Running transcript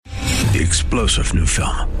the explosive new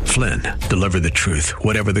film, Flynn, Deliver the Truth,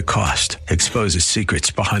 Whatever the Cost, exposes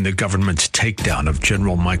secrets behind the government's takedown of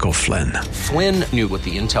General Michael Flynn. Flynn knew what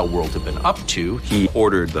the intel world had been up to. He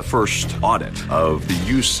ordered the first audit of the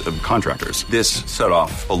use of contractors. This set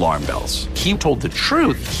off alarm bells. He told the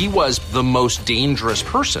truth. He was the most dangerous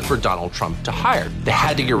person for Donald Trump to hire. They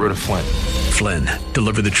had to get rid of Flynn. Flynn,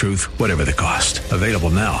 Deliver the Truth, Whatever the Cost. Available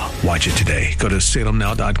now. Watch it today. Go to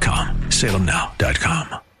salemnow.com.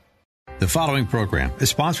 salemnow.com. The following program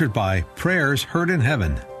is sponsored by Prayers Heard in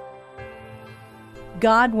Heaven.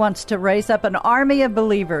 God wants to raise up an army of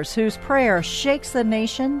believers whose prayer shakes the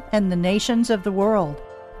nation and the nations of the world.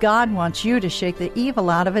 God wants you to shake the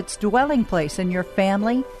evil out of its dwelling place in your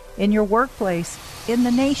family, in your workplace, in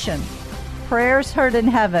the nation. Prayers Heard in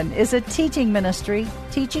Heaven is a teaching ministry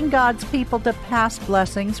teaching God's people to pass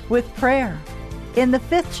blessings with prayer. In the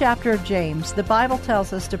 5th chapter of James, the Bible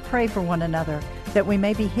tells us to pray for one another that we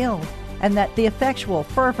may be healed, and that the effectual,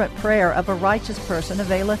 fervent prayer of a righteous person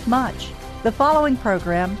availeth much. The following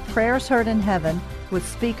program, Prayers Heard in Heaven, with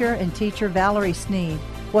speaker and teacher Valerie Sneed,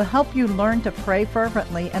 will help you learn to pray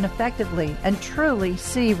fervently and effectively and truly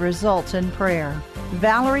see results in prayer.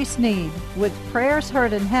 Valerie Sneed with Prayers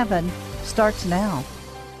Heard in Heaven starts now.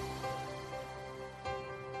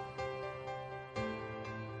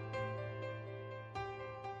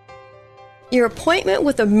 Your appointment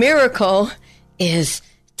with a miracle is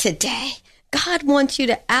today. God wants you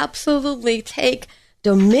to absolutely take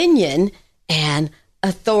dominion and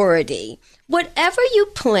authority. Whatever you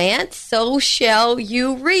plant, so shall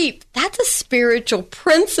you reap. That's a spiritual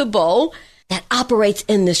principle that operates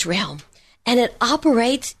in this realm. And it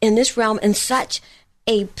operates in this realm in such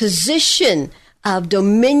a position of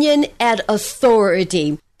dominion and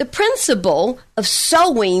authority. The principle of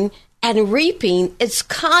sowing and reaping is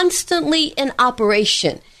constantly in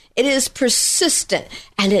operation. It is persistent,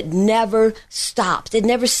 and it never stops. It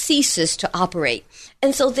never ceases to operate.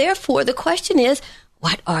 And so, therefore, the question is,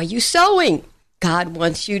 what are you sowing? God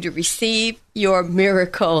wants you to receive your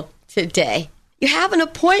miracle today. You have an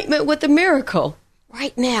appointment with the miracle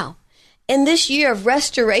right now. In this year of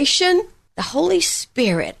restoration, the Holy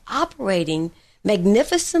Spirit operating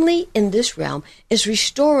magnificently in this realm is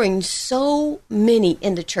restoring so many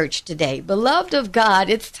in the church today. Beloved of God,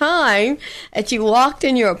 it's time that you walked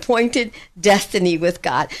in your appointed destiny with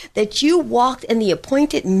God, that you walked in the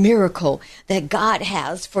appointed miracle that God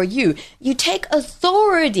has for you. You take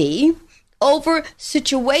authority over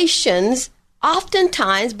situations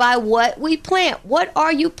oftentimes by what we plant. What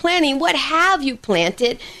are you planting? What have you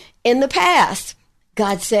planted in the past?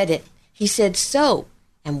 God said it. He said, sow.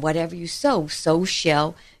 And whatever you sow, so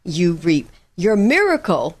shall you reap. Your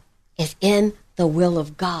miracle is in the will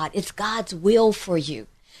of God. It's God's will for you.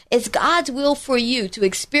 It's God's will for you to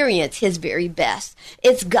experience his very best.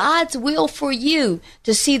 It's God's will for you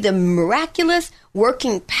to see the miraculous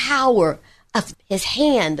working power of his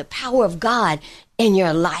hand, the power of God in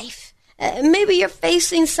your life. Maybe you're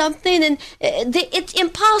facing something and it's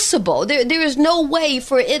impossible. There is no way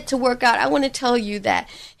for it to work out. I want to tell you that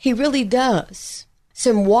he really does.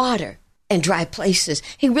 Some water and dry places.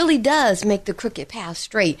 He really does make the crooked path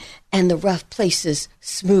straight and the rough places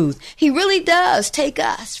smooth. He really does take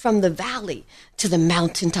us from the valley to the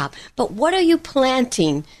mountaintop. But what are you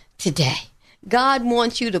planting today? God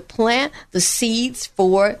wants you to plant the seeds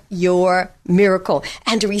for your miracle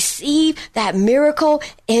and to receive that miracle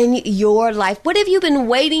in your life. What have you been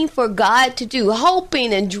waiting for God to do,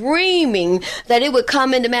 hoping and dreaming that it would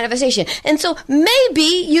come into manifestation? And so maybe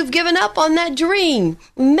you've given up on that dream.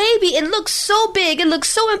 Maybe it looks so big, it looks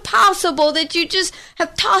so impossible that you just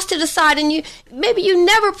have tossed it aside and maybe you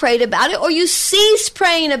never prayed about it or you ceased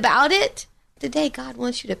praying about it. Today, God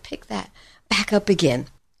wants you to pick that back up again.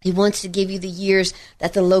 He wants to give you the years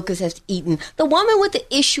that the locust has eaten. The woman with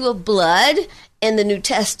the issue of blood in the New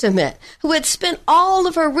Testament, who had spent all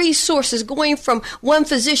of her resources going from one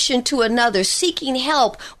physician to another, seeking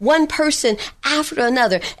help, one person after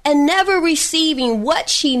another, and never receiving what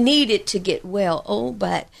she needed to get well. Oh,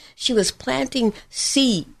 but she was planting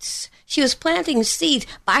seeds. She was planting seeds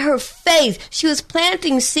by her faith. She was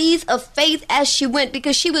planting seeds of faith as she went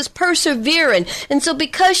because she was persevering. And so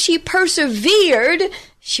because she persevered,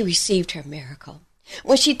 she received her miracle.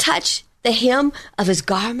 When she touched the hem of his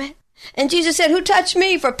garment, and Jesus said, who touched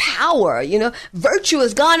me? For power, virtue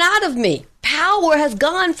has gone out of me. Power has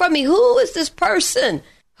gone from me. Who is this person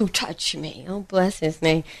who touched me. Oh, bless his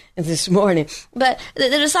name this morning. But the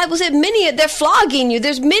disciples said, they're flogging you.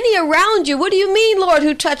 There's many around you. What do you mean, Lord,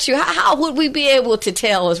 who touched you? How would we be able to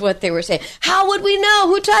tell is what they were saying. How would we know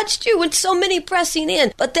who touched you with so many pressing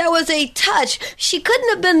in? But there was a touch. She couldn't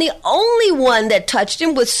have been the only one that touched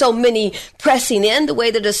him with so many pressing in, the way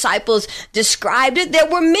the disciples described it. There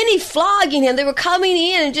were many flogging him. They were coming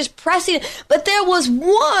in and just pressing in. But there was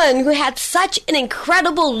one who had such an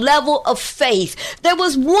incredible level of faith. There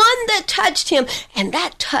was one that touched him, and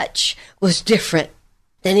that touch was different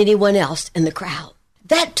than anyone else in the crowd.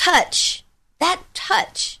 That touch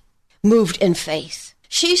moved in faith.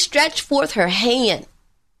 She stretched forth her hand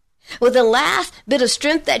with the last bit of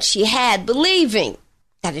strength that she had, believing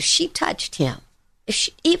that if she touched him, if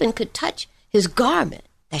she even could touch his garment,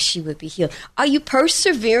 that she would be healed. Are you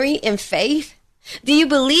persevering in faith? Do you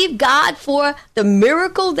believe God for the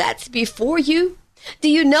miracle that's before you? Do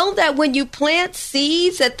you know that when you plant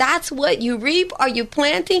seeds, that's what you reap? Are you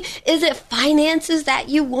planting? Is it finances that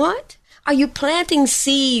you want? Are you planting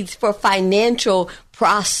seeds for financial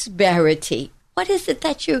prosperity? What is it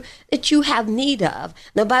that you have need of?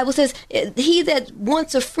 The Bible says, he that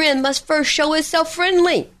wants a friend must first show himself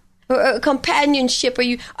friendly. Companionship.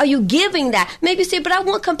 Are you giving that? Maybe you say, but I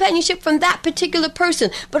want companionship from that particular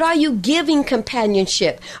person. But are you giving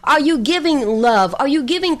companionship? Are you giving love? Are you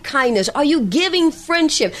giving kindness? Are you giving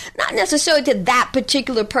friendship? Not necessarily to that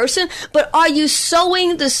particular person, but are you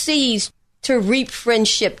sowing the seeds to reap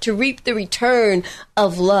friendship, to reap the return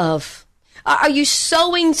of love? Are you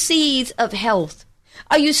sowing seeds of health?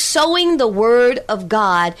 Are you sowing the word of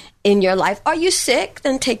God in your life? Are you sick?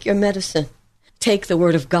 Then take your medicine. Take the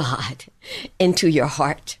word of God into your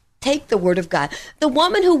heart. Take the word of God. The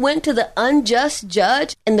woman who went to the unjust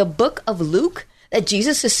judge in the book of Luke that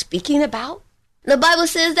Jesus is speaking about, the Bible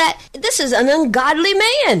says that this is an ungodly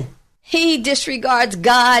man. He disregards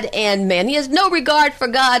God and man. He has no regard for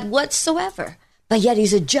God whatsoever. But yet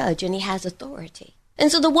he's a judge and he has authority.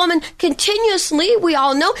 And so the woman continuously, we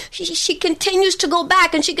all know, she continues to go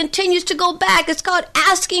back and she continues to go back. It's called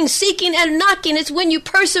asking, seeking, and knocking. It's when you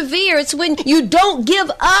persevere. It's when you don't give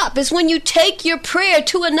up. It's when you take your prayer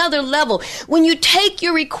to another level. When you take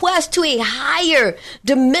your request to a higher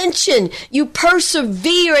dimension, you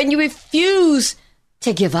persevere and you refuse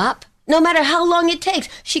to give up. No matter how long it takes.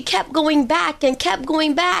 She kept going back and kept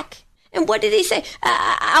going back. And what did he say?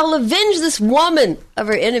 I'll avenge this woman of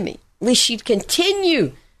her enemy. At least she'd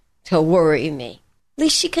continue to worry me. At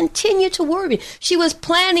least she continued to worry me. She was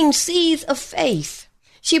planting seeds of faith.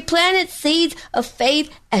 She planted seeds of faith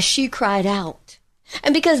as she cried out.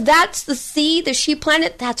 And because that's the seed that she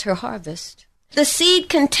planted, that's her harvest. The seed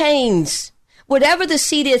contains, whatever the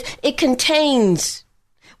seed is, it contains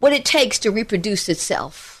what it takes to reproduce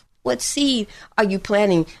itself. What seed are you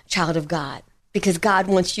planting, child of God? Because God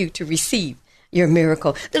wants you to receive your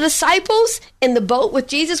miracle. The disciples in the boat with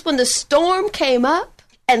Jesus, when the storm came up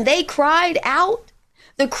and they cried out,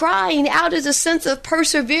 the crying out is a sense of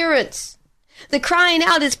perseverance. The crying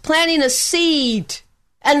out is planting a seed,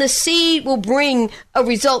 and the seed will bring a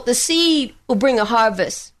result. The seed will bring a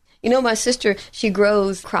harvest. You know, my sister, she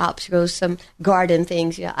grows crops, she grows some garden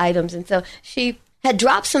things, items. And so she had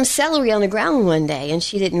dropped some celery on the ground one day, and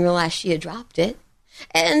she didn't realize she had dropped it.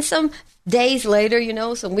 And some days later,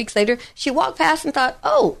 some weeks later, she walked past and thought,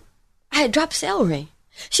 oh, I had dropped celery.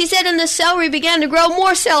 She said, and the celery began to grow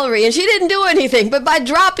more celery, and she didn't do anything, but by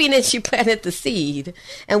dropping it, she planted the seed.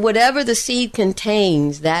 And whatever the seed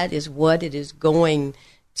contains, that is what it is going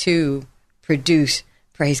to produce.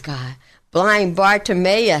 Praise God. Blind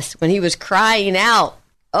Bartimaeus, when he was crying out,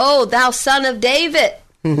 oh, thou son of David,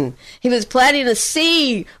 he was planting a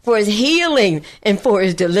seed for his healing and for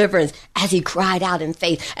his deliverance as he cried out in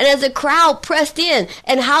faith. And as the crowd pressed in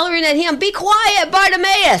and hollering at him, be quiet,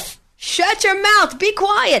 Bartimaeus, shut your mouth, be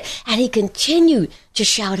quiet. And he continued to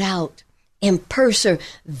shout out in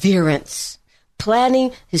perseverance,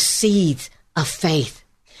 planting his seeds of faith,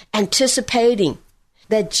 anticipating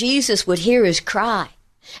that Jesus would hear his cry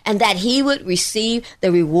and that he would receive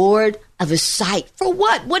the reward of his sight. For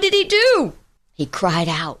what? What did he do? He cried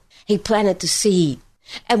out. He planted the seed.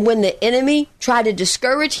 And when the enemy tried to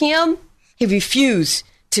discourage him, he refused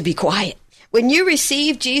to be quiet. When you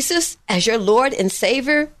received Jesus as your Lord and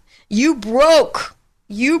Savior, you broke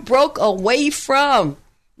away from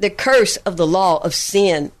the curse of the law of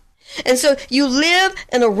sin. And so you live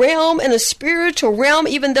in a spiritual realm,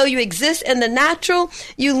 even though you exist in the natural,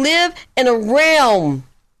 you live in a realm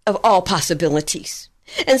of all possibilities.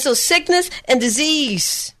 And so sickness and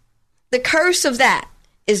disease, the curse of that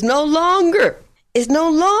is no longer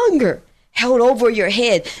held over your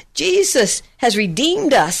head. Jesus has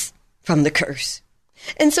redeemed us from the curse.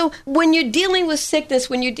 And so when you're dealing with sickness,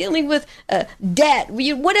 when you're dealing with debt,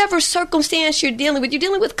 whatever circumstance you're dealing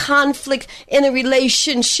with conflict in a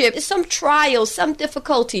relationship, some trial, some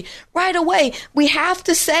difficulty, right away, we have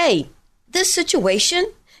to say, this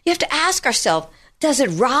situation, you have to ask ourselves, does it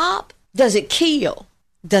rob? Does it kill?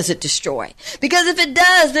 Does it destroy? Because if it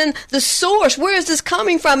does, then the source, where is this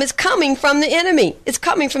coming from? It's coming from the enemy. It's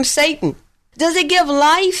coming from Satan. Does it give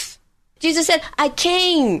life? Jesus said, I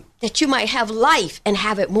came that you might have life and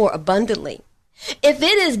have it more abundantly. If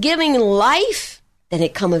it is giving life, then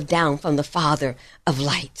it cometh down from the Father of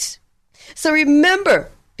lights. So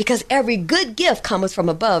remember, because every good gift cometh from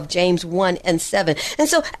above, James 1:7. And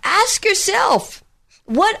so ask yourself,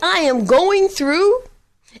 what I am going through,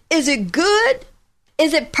 is it good?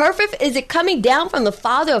 Is it perfect? Is it coming down from the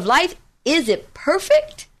Father of life? Is it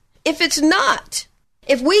perfect? If it's not,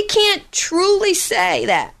 if we can't truly say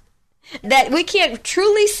that we can't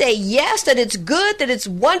truly say yes, that it's good, that it's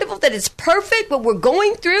wonderful, that it's perfect, what we're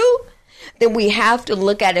going through, then we have to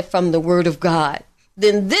look at it from the Word of God.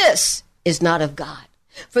 Then this is not of God.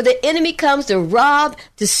 For the enemy comes to rob,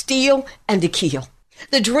 to steal, and to kill.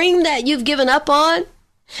 The dream that you've given up on,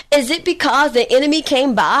 is it because the enemy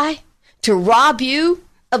came by to rob you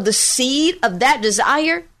of the seed of that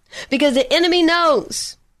desire? Because the enemy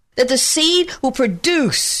knows that the seed will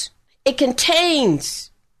produce. It contains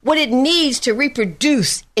what it needs to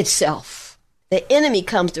reproduce itself. The enemy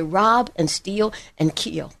comes to rob and steal and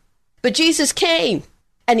kill. But Jesus came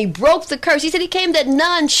and he broke the curse. He said he came that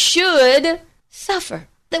none should suffer,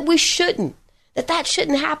 that we shouldn't, that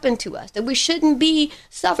shouldn't happen to us, that we shouldn't be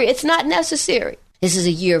suffering. It's not necessary. This is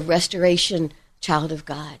a year of restoration, child of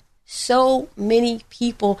God. So many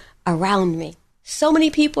people around me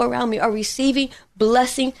are receiving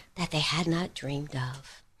blessing that they had not dreamed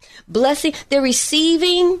of. Blessing, they're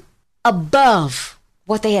receiving above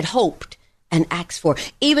what they had hoped and asked for,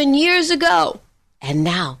 even years ago. And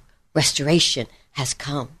now restoration has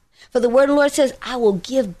come. For the word of the Lord says, I will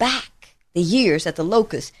give back the years that the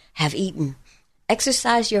locusts have eaten.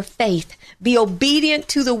 Exercise your faith. Be obedient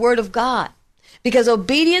to the word of God. Because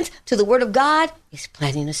obedience to the word of God is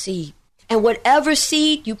planting a seed. And whatever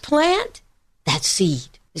seed you plant, that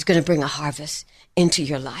seed is going to bring a harvest into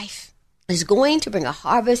your life. Is going to bring a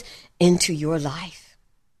harvest into your life.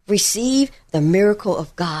 Receive the miracle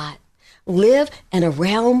of God. Live in a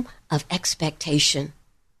realm of expectation.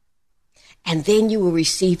 And then you will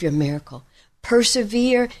receive your miracle.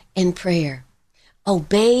 Persevere in prayer.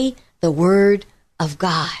 Obey the word of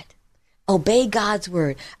God. Obey God's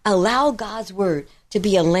word. Allow God's word to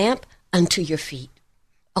be a lamp unto your feet.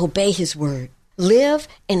 Obey his word. Live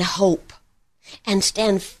in hope. And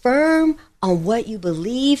stand firm on what you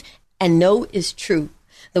believe and know is true.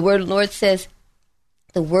 The word of the Lord says,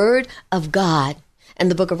 the word of God, and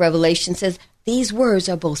the book of Revelation says, these words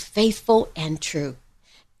are both faithful and true.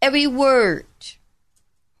 Every word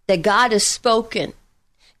that God has spoken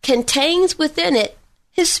contains within it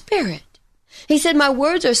his spirit. He said, my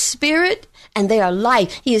words are spirit and they are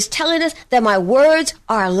life. He is telling us that my words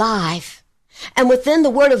are alive. And within the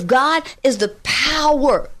word of God is the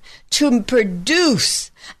power to produce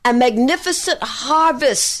a magnificent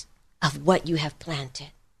harvest of what you have planted.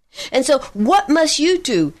 And so what must you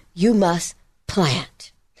do? You must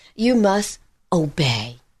plant. You must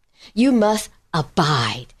obey. You must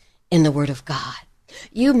abide in the word of God.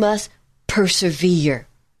 You must persevere.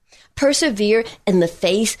 Persevere in the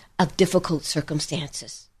face of difficult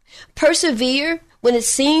circumstances. Persevere when it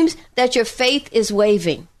seems that your faith is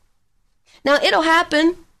wavering. Now, it'll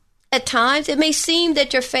happen at times. It may seem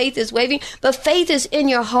that your faith is wavering, but faith is in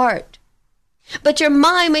your heart. But your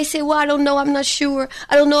mind may say, well, I don't know. I'm not sure.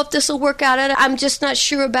 I don't know if this will work out. I'm just not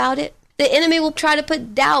sure about it. The enemy will try to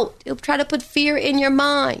put doubt. He'll try to put fear in your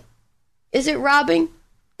mind. Is it robbing?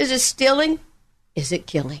 Is it stealing? Is it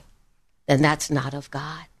killing? Then that's not of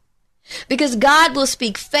God. Because God will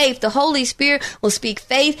speak faith. The Holy Spirit will speak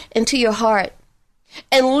faith into your heart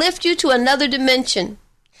and lift you to another dimension.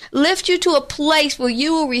 Lift you to a place where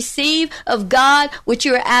you will receive of God what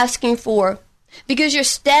you are asking for. Because you're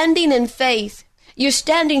standing in faith. You're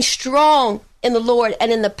standing strong in the Lord and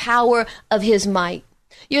in the power of his might.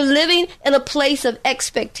 You're living in a place of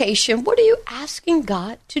expectation. What are you asking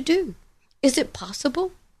God to do? Is it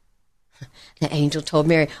possible? The angel told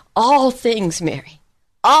Mary, all things, Mary,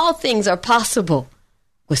 all things are possible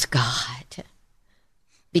with God.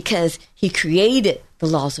 Because he created the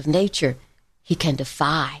laws of nature, he can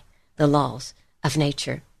defy the laws of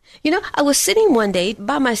nature. You know, I was sitting one day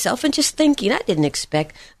by myself and just thinking. I didn't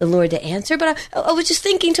expect the Lord to answer, but I was just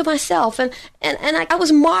thinking to myself, and I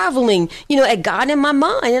was marveling, at God in my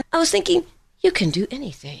mind. And I was thinking, you can do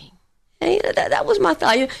anything. And that was my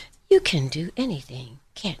thought. You can do anything,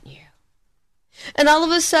 can't you? And all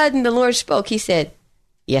of a sudden, the Lord spoke. He said,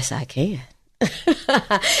 yes, I can.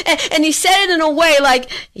 and he said it in a way like,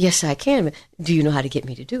 yes, I can. But do you know how to get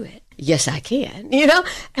me to do it? Yes, I can.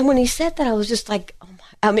 And when he said that, I was just like, oh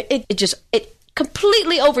my, I mean, it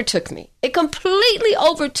completely overtook me. It completely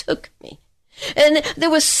overtook me. And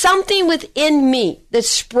there was something within me that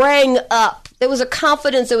sprang up. There was a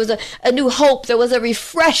confidence. There was a new hope. There was a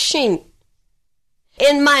refreshing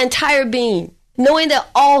in my entire being, knowing that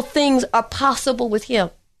all things are possible with him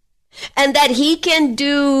and that he can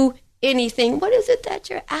do anything. What is it that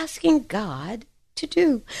you're asking God to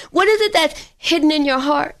do? What is it that's hidden in your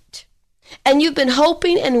heart? And you've been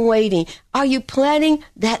hoping and waiting. Are you planting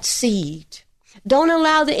that seed? Don't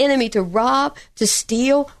allow the enemy to rob, to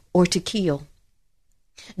steal, or to kill.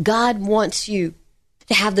 God wants you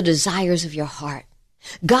to have the desires of your heart.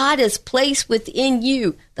 God has placed within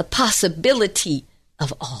you the possibility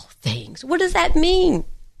of all things. What does that mean?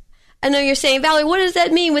 I know you're saying, Valerie, what does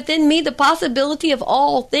that mean? Within me, the possibility of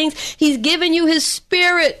all things. He's given you his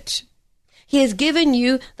Spirit. He has given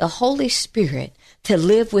you the Holy Spirit to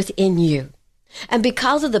live within you. And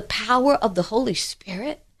because of the power of the Holy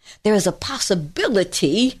Spirit, there is a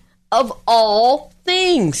possibility of all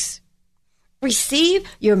things. Receive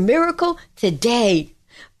your miracle today.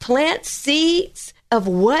 Plant seeds of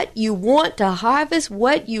what you want to harvest,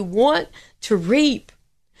 what you want to reap.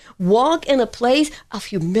 Walk in a place of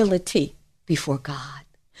humility before God.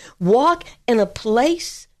 Walk in a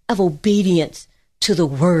place of obedience to the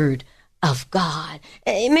Word of God.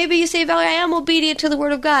 And maybe you say, Valerie, I am obedient to the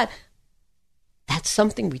Word of God. That's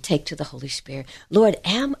something we take to the Holy Spirit. Lord,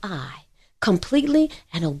 am I completely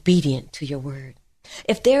and obedient to your Word?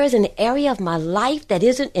 If there is an area of my life that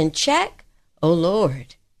isn't in check, oh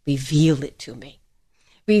Lord, reveal it to me.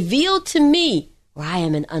 Reveal to me where I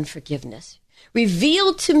am in unforgiveness.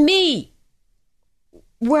 Reveal to me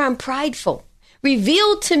where I'm prideful.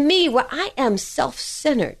 Reveal to me where I am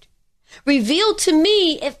self-centered. Reveal to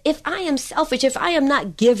me if I am selfish, if I am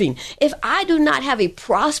not giving, if I do not have a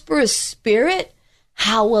prosperous spirit,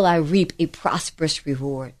 how will I reap a prosperous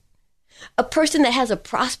reward? A person that has a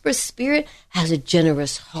prosperous spirit has a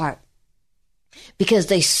generous heart because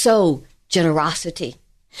they sow generosity.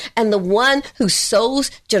 And the one who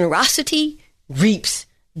sows generosity reaps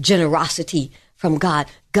generosity from God.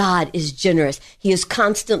 God is generous. He is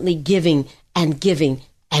constantly giving and giving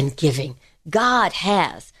and giving. God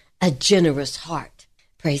has a generous heart.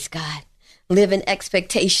 Praise God. Live in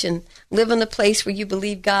expectation. Live in a place where you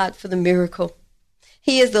believe God for the miracle.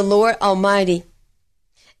 He is the Lord Almighty,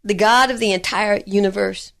 the God of the entire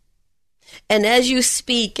universe. And as you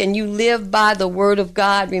speak and you live by the Word of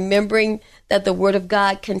God, remembering that the Word of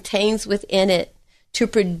God contains within it to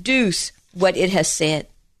produce what it has said.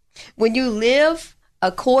 When you live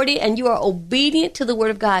according and you are obedient to the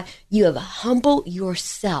Word of God, you have humbled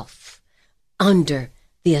yourself under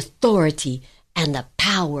the authority and the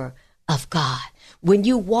power of God. When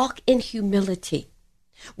you walk in humility,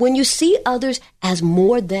 when you see others as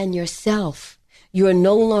more than yourself, you are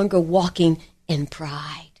no longer walking in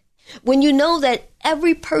pride. When you know that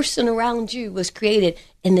every person around you was created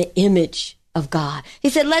in the image of God. He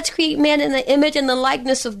said, let's create man in the image and the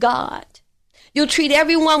likeness of God. You'll treat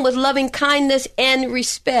everyone with loving kindness and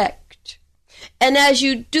respect. And as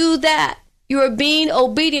you do that, you are being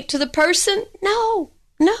obedient to the person? No.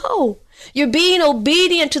 You're being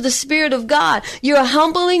obedient to the Spirit of God. You're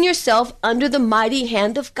humbling yourself under the mighty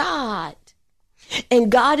hand of God.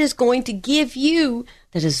 And God is going to give you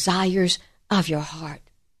the desires of your heart.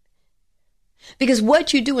 Because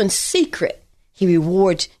what you do in secret, He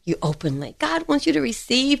rewards you openly. God wants you to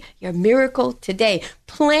receive your miracle today.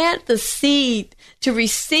 Plant the seed to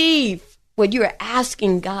receive what you are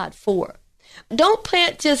asking God for. Don't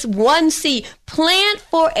plant just one seed. Plant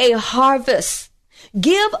for a harvest.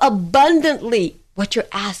 Give abundantly what you're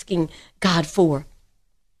asking God for.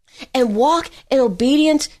 And walk in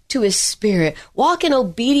obedience to His Spirit. Walk in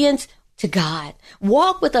obedience to God.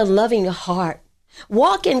 Walk with a loving heart.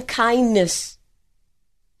 Walk in kindness.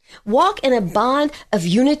 Walk in a bond of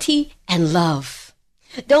unity and love.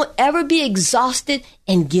 Don't ever be exhausted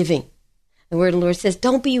in giving. The word of the Lord says,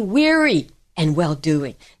 don't be weary in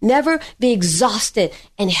well-doing. Never be exhausted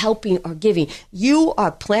in helping or giving. You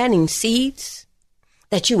are planting seeds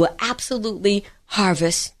that you will absolutely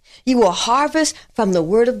harvest. You will harvest from the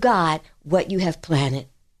Word of God what you have planted.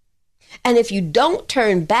 And if you don't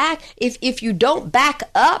turn back, if you don't back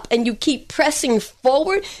up and you keep pressing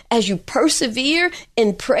forward as you persevere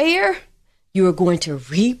in prayer, you are going to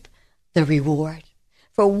reap the reward.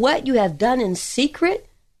 For what you have done in secret,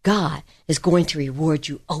 God is going to reward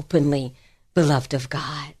you openly beloved of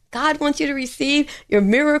God. God wants you to receive your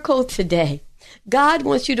miracle today. God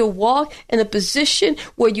wants you to walk in a position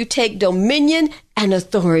where you take dominion and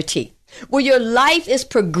authority, where your life is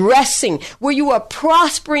progressing, where you are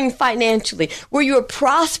prospering financially, where you are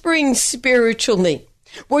prospering spiritually,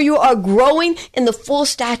 where you are growing in the full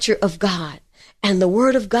stature of God and the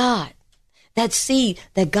Word of God, that seed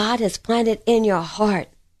that God has planted in your heart.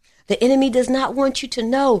 The enemy does not want you to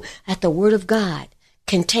know that the Word of God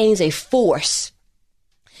contains a force.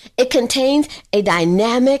 It contains a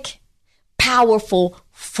dynamic, powerful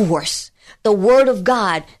force. The Word of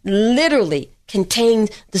God literally contains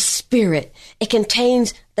the Spirit. It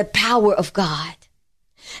contains the power of God.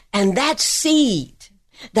 And that seed,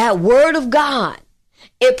 that Word of God,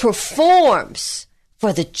 it performs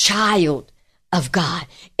for the child of God.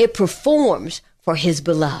 It performs for his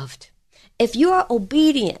beloved. If you are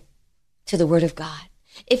obedient to the Word of God,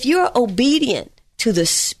 if you are obedient to the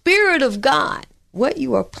Spirit of God, what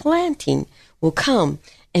you are planting will come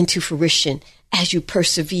into fruition as you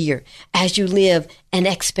persevere, as you live in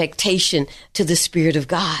expectation to the Spirit of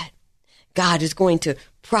God. God is going to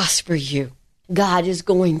prosper you. God is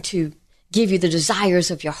going to give you the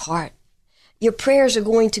desires of your heart. Your prayers are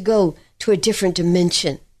going to go to a different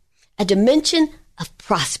dimension, a dimension of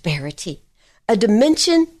prosperity, a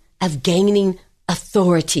dimension of gaining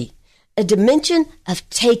authority, a dimension of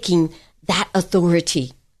taking that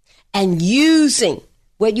authority and using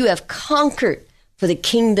what you have conquered for the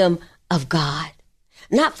kingdom of God,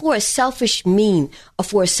 not for a selfish mean or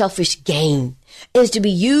for a selfish gain. It is to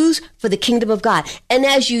be used for the kingdom of God. And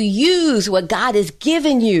as you use what God has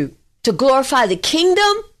given you to glorify the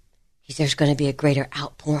kingdom, there's going to be a greater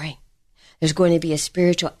outpouring. There's going to be a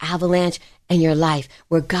spiritual avalanche in your life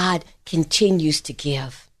where God continues to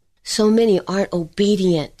give. So many aren't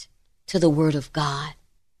obedient to the Word of God.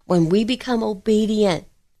 When we become obedient,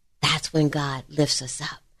 that's when God lifts us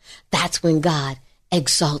up. That's when God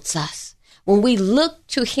exalts us. When we look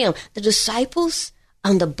to Him, the disciples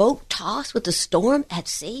on the boat tossed with the storm at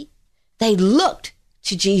sea, they looked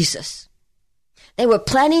to Jesus. They were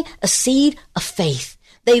planting a seed of faith.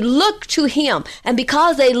 They looked to Him, and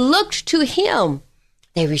because they looked to Him,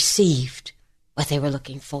 they received what they were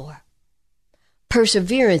looking for.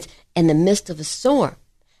 Perseverance in the midst of a storm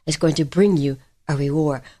is going to bring you a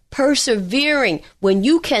reward. Persevering when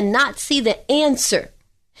you cannot see the answer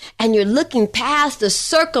and you're looking past the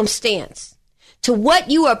circumstance to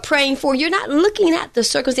what you are praying for. You're not looking at the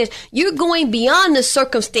circumstance. You're going beyond the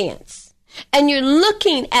circumstance. And you're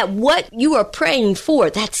looking at what you are praying for.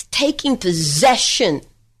 That's taking possession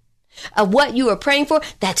of what you are praying for.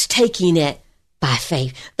 That's taking it by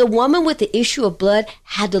faith. The woman with the issue of blood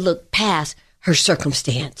had to look past her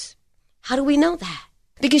circumstance. How do we know that?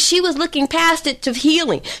 Because she was looking past it to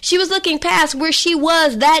healing. She was looking past where she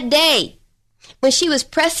was that day. When she was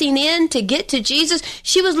pressing in to get to Jesus,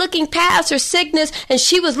 she was looking past her sickness and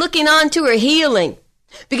she was looking on to her healing.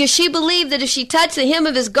 Because she believed that if she touched the hem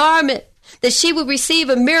of his garment, that she would receive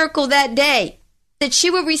a miracle that day. That she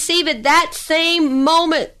would receive it that same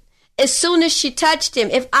moment as soon as she touched him.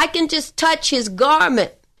 If I can just touch his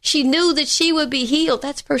garment, she knew that she would be healed.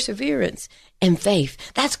 That's perseverance and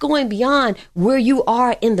faith. That's going beyond where you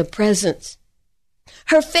are in the presence.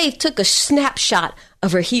 Her faith took a snapshot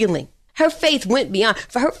of her healing. Her faith went beyond.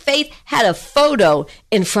 For her faith had a photo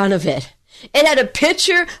in front of it. It had a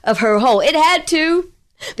picture of her whole. It had to,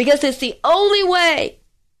 because it's the only way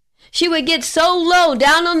she would get so low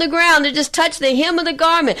down on the ground to just touch the hem of the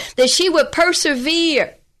garment that she would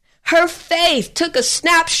persevere. Her faith took a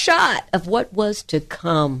snapshot of what was to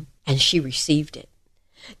come, and she received it.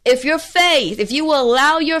 If you will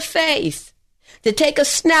allow your faith to take a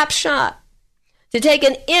snapshot, to take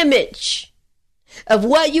an image of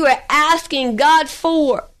what you are asking God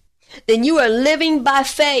for, then you are living by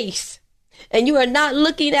faith. And you are not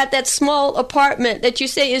looking at that small apartment that you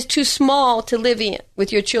say is too small to live in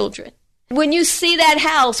with your children. When you see that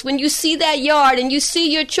house, when you see that yard, and you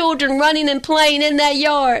see your children running and playing in that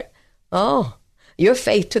yard, oh, your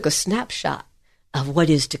faith took a snapshot of what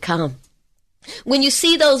is to come. When you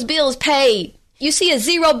see those bills paid, you see a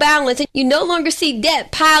zero balance, and you no longer see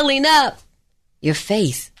debt piling up, your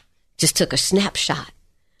faith just took a snapshot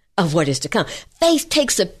of what is to come. Faith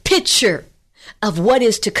takes a picture of what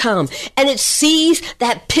is to come, and it sees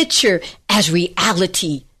that picture as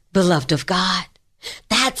reality, beloved of God.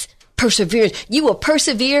 That's perseverance. You will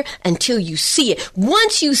persevere until you see it.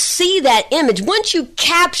 Once you see that image, once you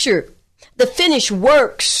capture the finished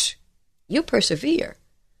works, you'll persevere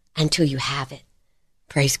until you have it.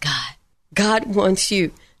 Praise God. God wants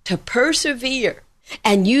you to persevere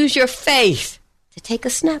and use your faith to take a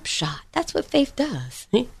snapshot. That's what faith does.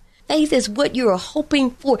 faith is what you are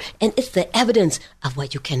hoping for, and it's the evidence of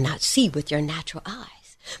what you cannot see with your natural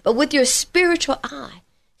eyes. But with your spiritual eye,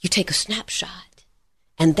 you take a snapshot,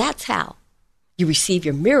 and that's how you receive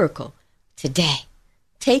your miracle today.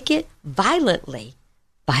 Take it violently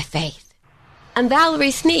by faith. I'm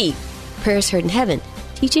Valerie Sneed, Prayers Heard in Heaven,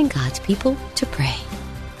 teaching God's people to pray.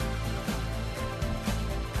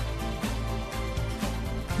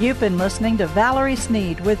 You've been listening to Valerie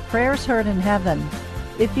Sneed with Prayers Heard in Heaven.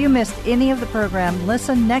 If you missed any of the program,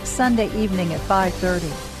 listen next Sunday evening at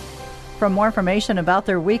 5:30. For more information about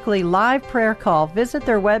their weekly live prayer call, visit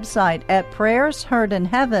their website at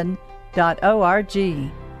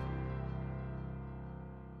prayersheardinheaven.org.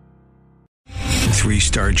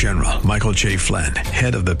 3-star General Michael J. Flynn,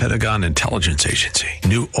 head of the Pentagon Intelligence Agency,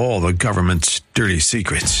 knew all the government's dirty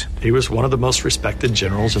secrets. He was one of the most respected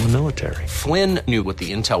generals in the military. Flynn knew what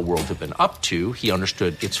the intel world had been up to. He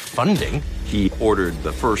understood its funding. He ordered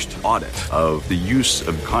the first audit of the use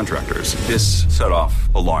of contractors. This set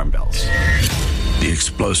off alarm bells. The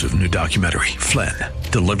explosive new documentary, Flynn,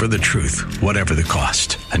 Deliver the Truth, Whatever the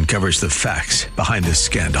Cost, uncovers the facts behind this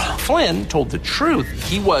scandal. Flynn told the truth.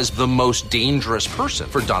 He was the most dangerous person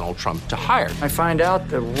for Donald Trump to hire. I find out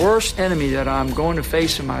the worst enemy that I'm going to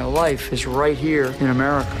face in my life is right here in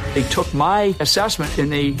America. They took my assessment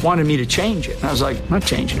and they wanted me to change it. And I was like, I'm not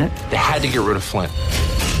changing it. They had to get rid of Flynn.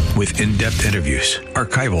 With in-depth interviews,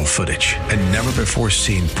 archival footage, and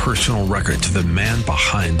never-before-seen personal records of the man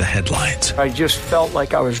behind the headlines. I just felt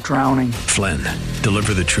like I was drowning. Flynn,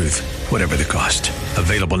 Deliver the Truth, Whatever the Cost.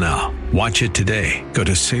 Available now. Watch it today. Go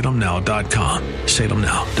to salemnow.com.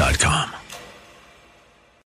 salemnow.com.